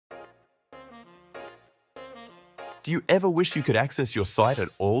Do you ever wish you could access your site at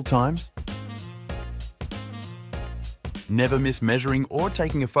all times? Never miss measuring or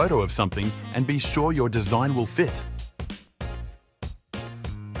taking a photo of something and be sure your design will fit.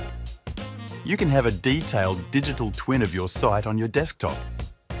 You can have a detailed digital twin of your site on your desktop.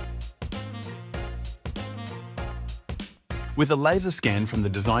 With a laser scan from the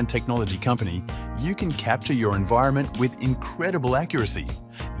design technology company, you can capture your environment with incredible accuracy,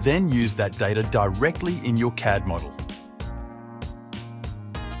 then use that data directly in your CAD model.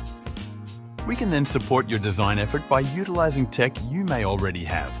 We can then support your design effort by utilizing tech you may already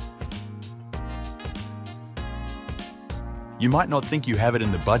have. You might not think you have it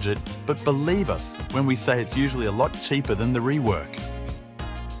in the budget, but believe us when we say it's usually a lot cheaper than the rework.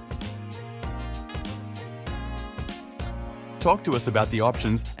 Talk to us about the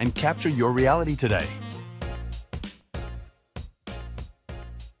options and capture your reality today.